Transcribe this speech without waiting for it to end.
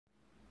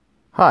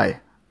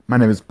Hi, my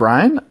name is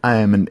Brian. I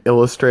am an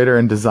illustrator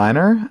and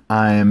designer.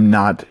 I am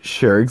not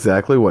sure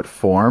exactly what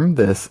form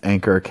this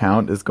Anchor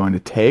account is going to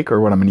take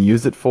or what I'm going to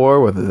use it for,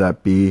 whether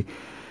that be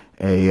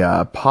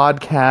a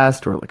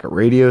podcast or like a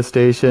radio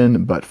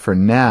station. But for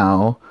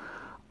now,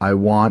 I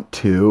want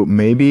to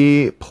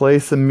maybe play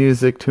some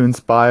music to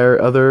inspire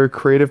other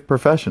creative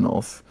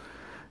professionals.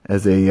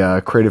 As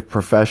a creative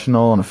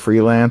professional and a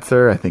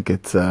freelancer, I think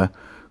it's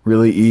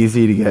really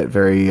easy to get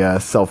very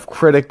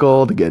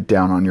self-critical, to get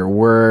down on your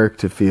work,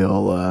 to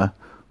feel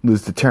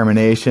lose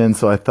determination.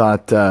 So I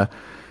thought,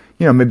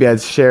 maybe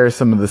I'd share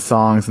some of the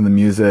songs and the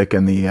music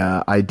and the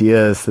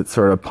ideas that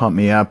sort of pump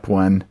me up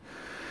when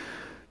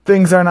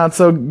things are not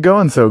so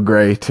going so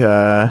great.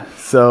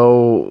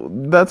 So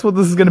that's what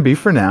this is going to be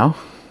for now.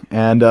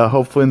 And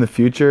hopefully in the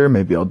future,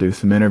 maybe I'll do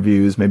some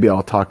interviews. Maybe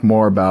I'll talk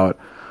more about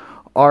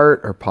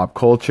art or pop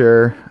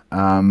culture.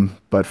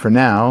 But for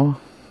now,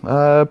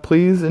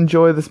 please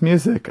enjoy this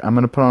music. I'm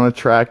going to put on a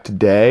track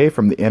today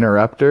from the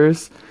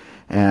Interrupters.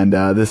 And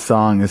this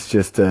song is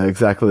just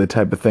exactly the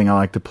type of thing I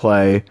like to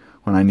play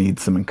when I need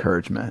some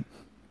encouragement.